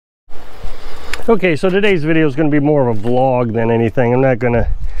Okay, so today's video is going to be more of a vlog than anything. I'm not going to,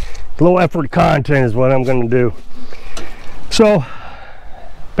 low effort content is what I'm going to do. So,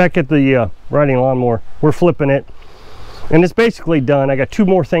 back at the riding lawnmower, we're flipping it. And it's basically done. I got 2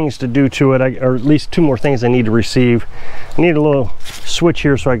 more things to do to it, or at least 2 more things I need to receive. I need a little switch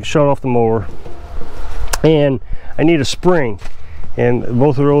here so I can shut off the mower. And I need a spring. And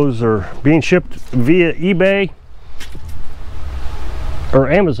both of those are being shipped via eBay or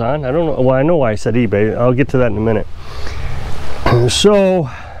Amazon. I don't know. Well, I know why I said eBay. I'll get to that in a minute. So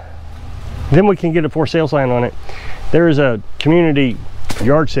then we can get a for sale sign on it. There is a community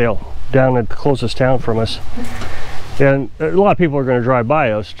yard sale down at the closest town from us, and a lot of people are going to drive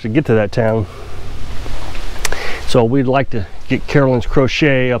by us to get to that town. So we'd like to get Carolyn's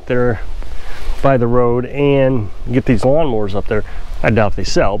Crochet up there by the road and get these lawnmowers up there. I doubt they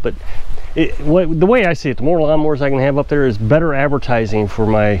sell, but the way I see it, the more lawnmowers I can have up there is better advertising for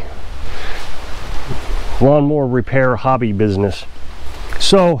my lawnmower repair hobby business.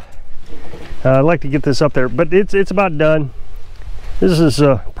 So I'd like to get this up there, but it's about done. This is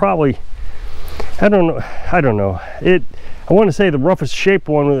probably, I don't know. I want to say the roughest shape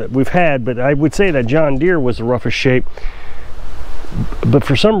one that we've had, but I would say that John Deere was the roughest shape. But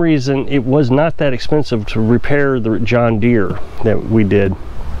for some reason, it was not that expensive to repair the John Deere that we did.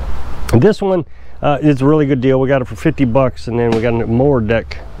 This one is a really good deal. We got it for 50 bucks, and then we got a mower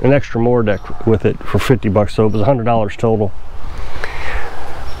deck, an extra mower deck with it for 50 bucks. So it was $100 total.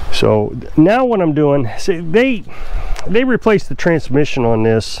 So now what I'm doing, see, they replaced the transmission on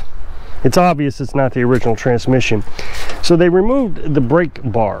this. It's obvious it's not the original transmission. So they removed the brake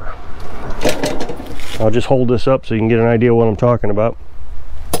bar. I'll just hold this up so you can get an idea of what I'm talking about.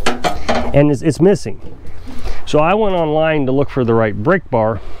 And it's missing. So I went online to look for the right brake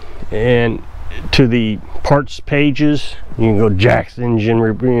bar, and to the parts pages, you can go Jack's engine,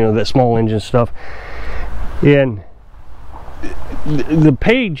 you know, that small engine stuff. And the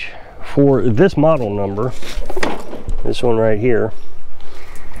page for this model number, this one right here,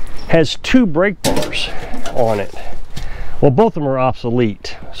 has 2 brake bars on it. Well, both of them are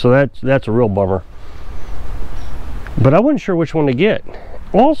obsolete, so that's a real bummer. But I wasn't sure which one to get.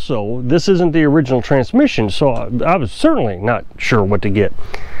 Also, this isn't the original transmission, so I was certainly not sure what to get.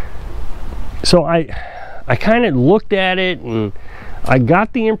 So I kind of looked at it, and I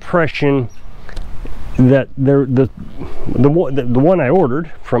got the impression that the one I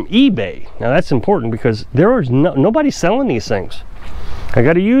ordered from eBay. Now that's important because there is nobody selling these things. I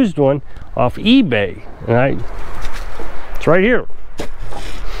got a used one off eBay, and it's right here.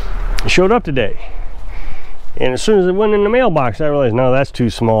 It showed up today. And as soon as it went in the mailbox, I realized, no, that's too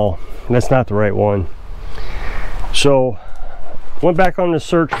small. That's not the right one. So went back on the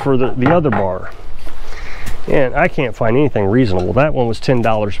search for the other bar, and I can't find anything reasonable. That one was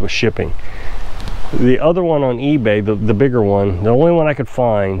 $10 with shipping. The other one on eBay, the bigger one, the only one I could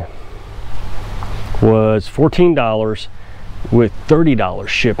find was $14 with $30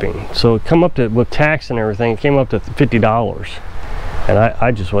 shipping. So it come up to, with tax and everything, it came up to $50, and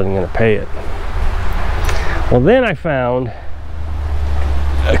I just wasn't going to pay it. Well, then I found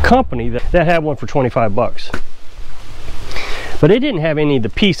a company that had one for 25 bucks. But it didn't have any of the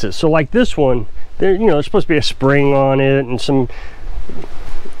pieces. So like this one, there's supposed to be a spring on it and some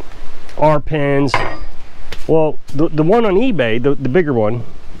R pins. Well, the one on eBay, the bigger one,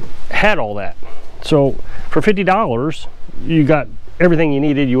 had all that. So for $50, you got everything you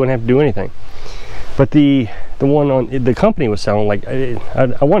needed. You wouldn't have to do anything. But the one on the company was selling, like,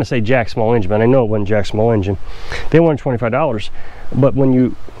 I want to say Jack Small Engine, but I know it wasn't Jack Small Engine. They wanted $25, but when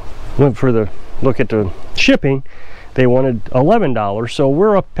you went for the look at the shipping, they wanted $11. So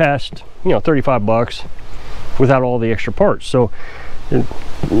we're up past 35 bucks without all the extra parts. So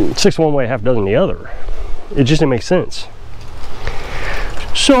 6 one way, half dozen the other. It just didn't make sense.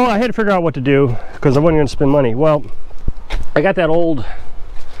 So I had to figure out what to do because I wasn't going to spend money. Well, I got that old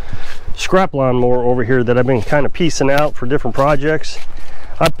scrap lawnmower over here that I've been kind of piecing out for different projects.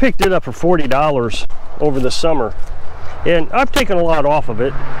 I picked it up for $40 over the summer, and I've taken a lot off of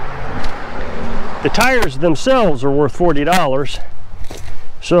it. The tires themselves are worth $40,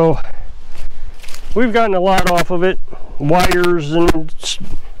 so we've gotten a lot off of it. Wires and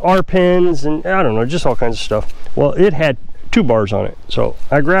R pins and I don't know, just all kinds of stuff. Well, it had 2 bars on it, so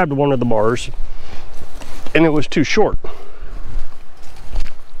I grabbed one of the bars and it was too short.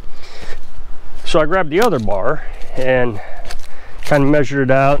 So I grabbed the other bar and kind of measured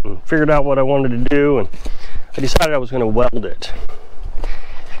it out and figured out what I wanted to do, and I decided I was going to weld it.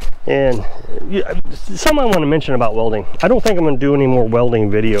 And something I want to mention about welding, I don't think I'm going to do any more welding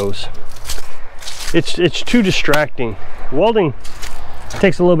videos. It's too distracting. Welding It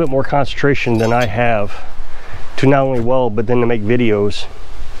takes a little bit more concentration than I have to not only weld, but then to make videos.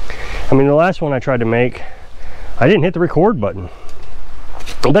 I mean, the last one I tried to make, I didn't hit the record button.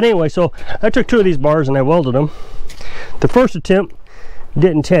 But anyway, so I took 2 of these bars and I welded them. The first attempt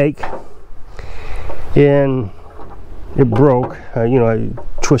didn't take, and it broke. You know, I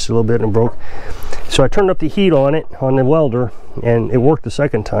twisted a little bit and it broke. So I turned up the heat on it, on the welder, and it worked the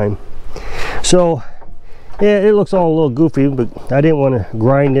second time. So yeah, it looks all a little goofy, but I didn't want to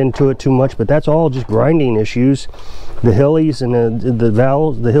grind into it too much. But that's all just grinding issues. The hillies and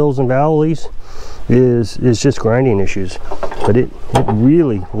the hills and valleys is just grinding issues. But it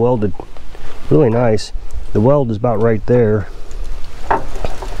really welded really nice. The weld is about right there.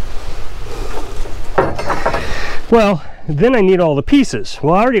 Well, then I need all the pieces.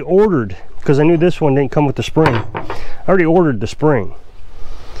 Well, I already ordered, because I knew this one didn't come with the spring. I already ordered the spring.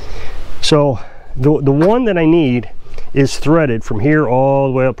 So the one that I need is threaded from here all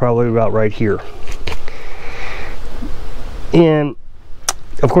the way up, probably about right here. And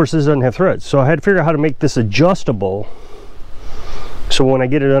of course this doesn't have threads, so I had to figure out how to make this adjustable, so when I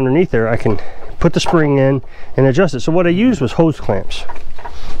get it underneath there I can put the spring in and adjust it. So what I used was hose clamps.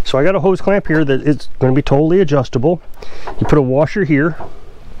 So I got a hose clamp here that it's going to be totally adjustable. You put a washer here,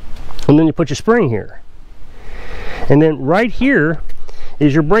 and then you put your spring here, and then right here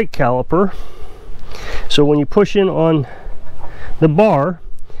is your brake caliper. So when you push in on the bar,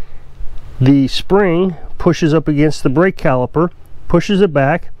 the spring pushes up against the brake caliper, pushes it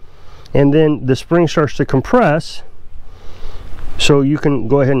back, and then the spring starts to compress, so you can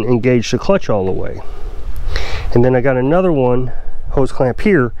go ahead and engage the clutch all the way. And then I got another one hose clamp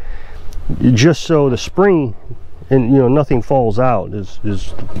here, just so the spring and, you know, nothing falls out is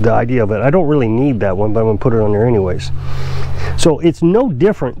the idea of it. I don't really need that one, but I'm gonna put it on there anyways. So it's no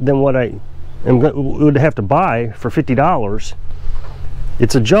different than what I would have to buy for $50.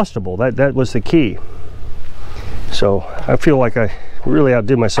 It's adjustable. That was the key. So I feel like I really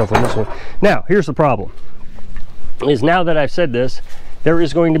outdid myself on this one. Now here's the problem, is now that I've said this, there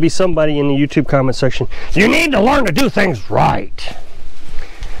is going to be somebody in the YouTube comment section, you need to learn to do things right.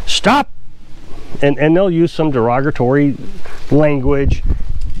 Stop. And they'll use some derogatory language,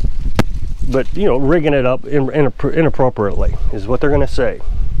 but you know, rigging it up inappropriately is what they're going to say.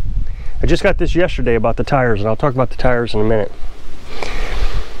 I just got this yesterday about the tires, and I'll talk about the tires in a minute.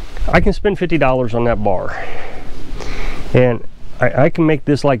 I can spend $50 on that bar, and I can make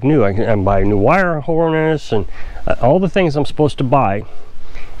this like new. I can buy a new wire harness and all the things I'm supposed to buy,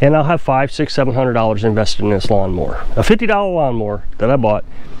 and I'll have $500, $600, $700 invested in this lawnmower. A $50 lawnmower that I bought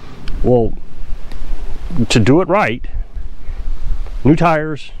will, to do it right, new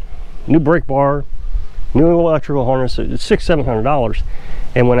tires, new brake bar, new electrical harness, it's $600, $700.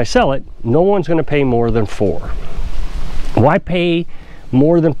 And when I sell it, no one's going to pay more than $4. Why pay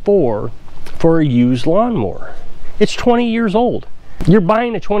more than $4 for a used lawnmower? It's 20 years old. You're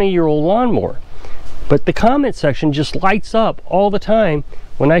buying a 20-year-old lawnmower. But the comment section just lights up all the time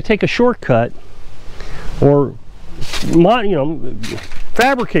when I take a shortcut or, you know,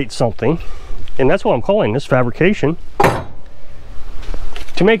 fabricate something, and that's what I'm calling this, fabrication,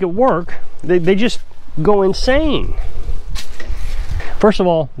 to make it work. They just go insane. First of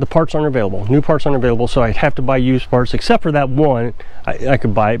all, the parts aren't available. New parts aren't available, so I'd have to buy used parts, except for that one. I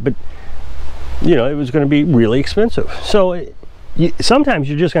could buy it, but you know, it was going to be really expensive. So sometimes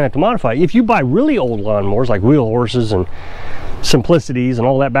you're just going to have to modify it. If you buy really old lawnmowers like Wheel Horses and Simplicities and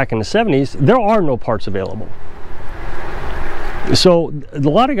all that back in the 70s, there are no parts available. So a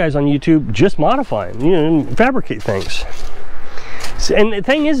lot of guys on YouTube just modify them, you know, and fabricate things. And the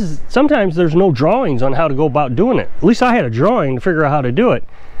thing is sometimes there's no drawings on how to go about doing it. At least I had a drawing to figure out how to do it.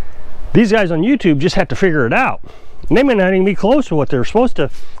 These guys on YouTube just have to figure it out. And they may not even be close to what they're supposed to,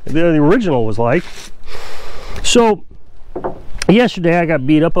 the original was like. So yesterday I got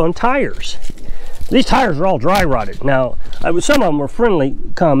beat up on tires. These tires are all dry rotted. Now, some of them were friendly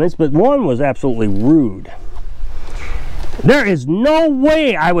comments, but one was absolutely rude. There is no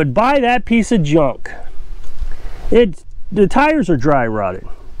way I would buy that piece of junk. The tires are dry rotted.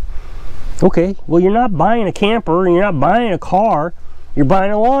 Okay, well, you're not buying a camper, you're not buying a car, you're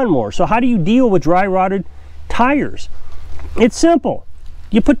buying a lawnmower. So how do you deal with dry rotted tires? It's simple.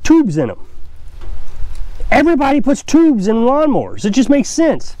 You put tubes in them. Everybody puts tubes in lawnmowers. It just makes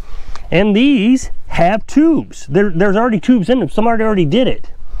sense. And these have tubes. There's already tubes in them. Somebody already did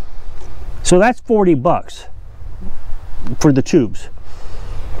it. So that's 40 bucks for the tubes.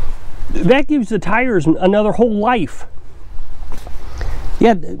 That gives the tires another whole life.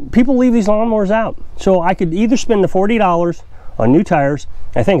 Yeah, people leave these lawnmowers out. So I could either spend the $40 on new tires.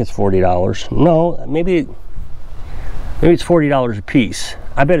 I think it's $40. No, maybe, Maybe it's $40 a piece.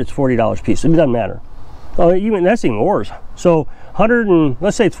 I bet it's $40 a piece. It doesn't matter. Oh, even that's even worse. So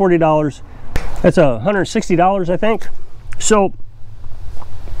let's say it's $40. That's $160, I think. So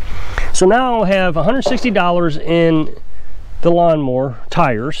now I'll have $160 in the lawnmower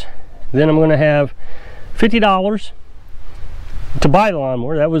tires. Then I'm going to have $50 to buy the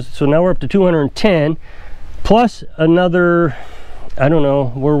lawnmower. So now we're up to $210, plus another, I don't know,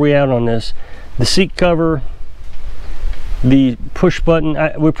 where are we at on this? The seat cover, the push button.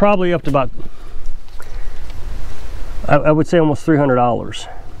 We're probably up to about, I would say almost $300.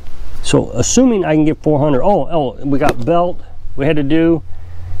 So assuming I can get $400. Oh, we got belt we had to do.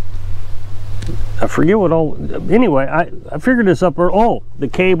 I forget what all, anyway, I figured this up. Oh, the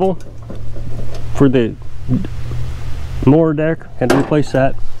cable for the mower deck, had to replace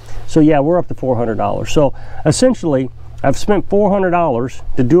that. So yeah, we're up to $400. So essentially, I've spent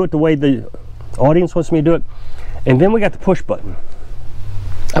 $400 to do it the way the audience wants me to do it. And then we got the push button.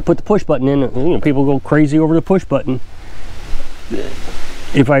 I put the push button in, you know, people go crazy over the push button.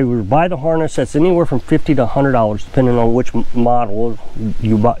 If I were to buy the harness, that's anywhere from $50 to $100, depending on which model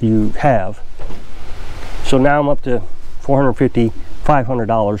you have. So now I'm up to $450,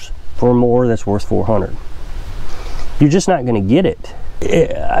 $500 for a mower that's worth $400. You're just not going to get it.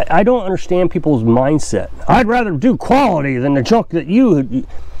 I don't understand people's mindset. I'd rather do quality than the junk that you...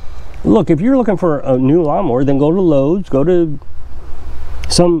 Look, if you're looking for a new lawnmower, then go to Lowe's, go to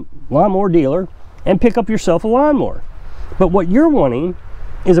some lawnmower dealer, and pick up yourself a lawnmower. But what you're wanting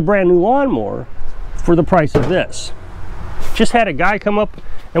is a brand new lawnmower for the price of this. Just had a guy come up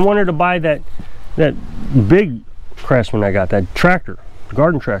and wanted to buy that big Craftsman I got, that tractor,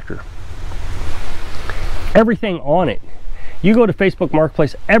 garden tractor. Everything on it. You go to Facebook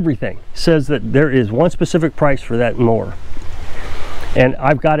Marketplace, everything says that there is one specific price for that mower. And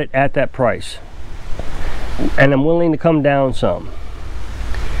I've got it at that price. And I'm willing to come down some.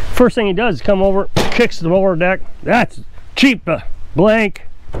 First thing he does is come over, kicks the mower deck. That's cheap, blank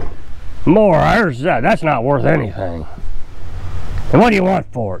mower. That's not worth anything. And what do you want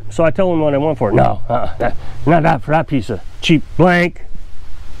for it? So I told him what I want for it. No, not that for that piece of cheap blank.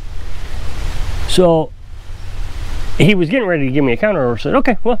 So he was getting ready to give me a counter offer. I said,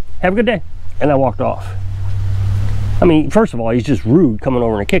 okay, well, have a good day. And I walked off. I mean, first of all, he's just rude coming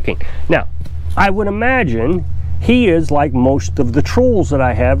over and kicking. Now, I would imagine he is like most of the trolls that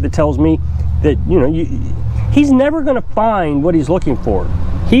I have that tells me that, you know, he's never going to find what he's looking for.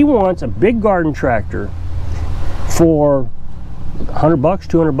 He wants a big garden tractor for $100 bucks,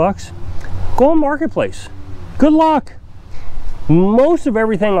 $200 bucks. Go on Marketplace. Good luck. Most of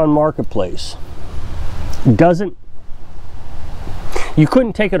everything on Marketplace doesn't, you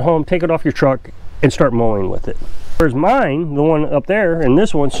couldn't take it home, take it off your truck, and start mowing with it. Whereas mine, the one up there, and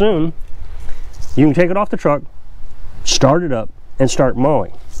this one soon, you can take it off the truck, start it up, and start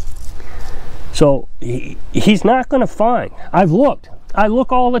mowing. So he's not going to find. I've looked. I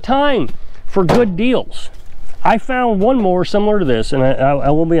look all the time for good deals. I found one mower similar to this, and I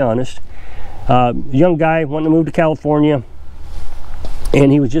will be honest. Young guy wanting to move to California,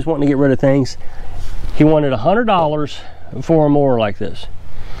 and he was just wanting to get rid of things. He wanted $100 for a mower like this,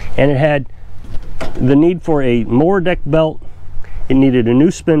 and it had the need for a mower deck belt. It needed a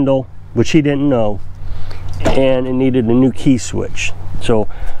new spindle, which he didn't know, and it needed a new key switch. So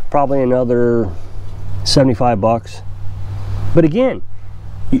probably another 75 bucks. But again,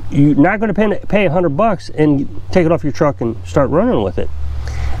 you're not going to pay 100 bucks and take it off your truck and start running with it.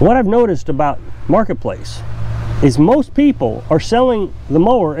 What I've noticed about Marketplace is most people are selling the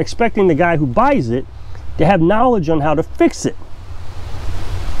mower expecting the guy who buys it to have knowledge on how to fix it.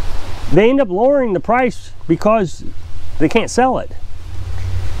 They end up lowering the price because they can't sell it.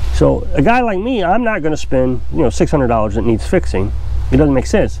 So a guy like me, I'm not going to spend, you know, $600 that needs fixing. It doesn't make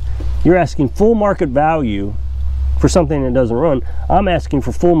sense. You're asking full market value for something that doesn't run. I'm asking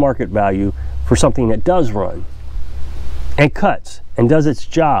for full market value for something that does run and cuts and does its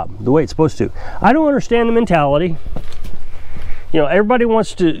job the way it's supposed to. I don't understand the mentality. You know, everybody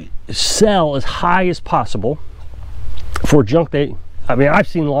wants to sell as high as possible for junk. I mean, I've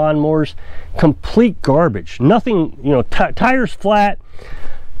seen lawnmowers, complete garbage. Nothing, you know, tires flat,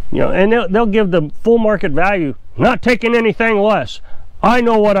 you know, and they'll give the full market value, not taking anything less. I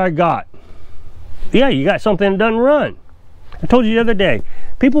know what I got. Yeah, you got something that doesn't run. I told you the other day,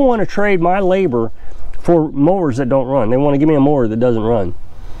 people want to trade my labor for mowers that don't run. They want to give me a mower that doesn't run.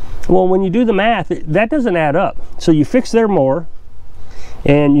 Well, when you do the math, that doesn't add up. So you fix their mower,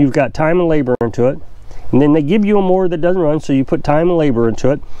 and you've got time and labor into it, and then they give you a mower that doesn't run, so you put time and labor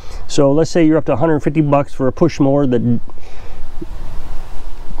into it. So let's say you're up to 150 bucks for a push mower that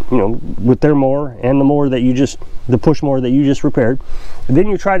you know, with their mower and the mower that you just, the push mower that you just repaired. And then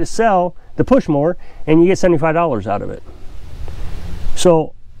you try to sell the push mower and you get $75 out of it.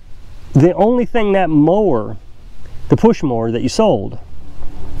 So the only thing that mower, the push mower that you sold,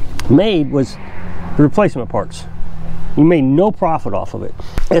 made was the replacement parts. You made no profit off of it.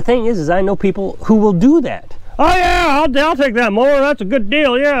 The thing is I know people who will do that. Oh yeah, I'll take that mower. That's a good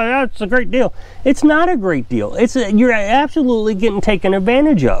deal. Yeah, that's a great deal. It's not a great deal. You're absolutely getting taken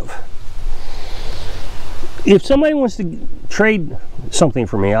advantage of. If somebody wants to trade something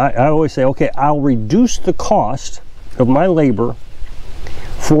for me, I always say, okay, I'll reduce the cost of my labor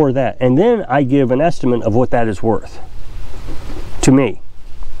for that, and then I give an estimate of what that is worth to me.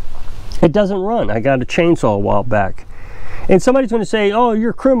 It doesn't run. I got a chainsaw a while back, and somebody's going to say, oh,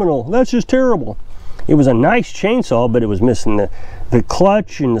 you're a criminal, that's just terrible. It was a nice chainsaw, but it was missing the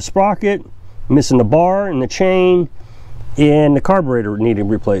clutch and the sprocket, missing the bar and the chain, and the carburetor needed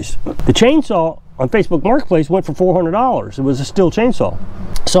replaced. The chainsaw on Facebook Marketplace went for $400. It was a steel chainsaw.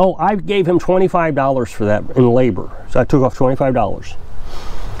 So I gave him $25 for that in labor. So I took off $25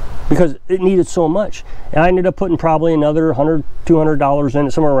 because it needed so much. And I ended up putting probably another $100, $200 in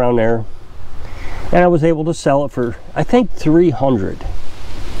it, somewhere around there. And I was able to sell it for, I think, $300.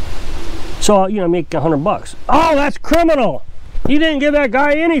 So, you know, make $100. Oh, that's criminal. You didn't give that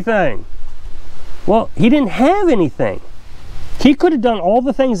guy anything. Well, he didn't have anything. He could have done all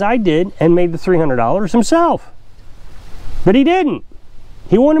the things I did and made the $300 himself. But he didn't.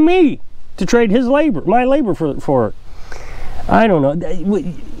 He wanted me to trade his labor, my labor for it. I don't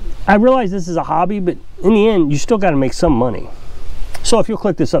know. I realize this is a hobby, but in the end, you still got to make some money. So if you'll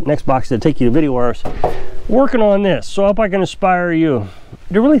click this up next box, it'll take you to video where I was working on this. So I hope I can inspire you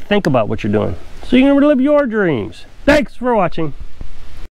to really think about what you're doing so you can live your dreams. Thanks for watching.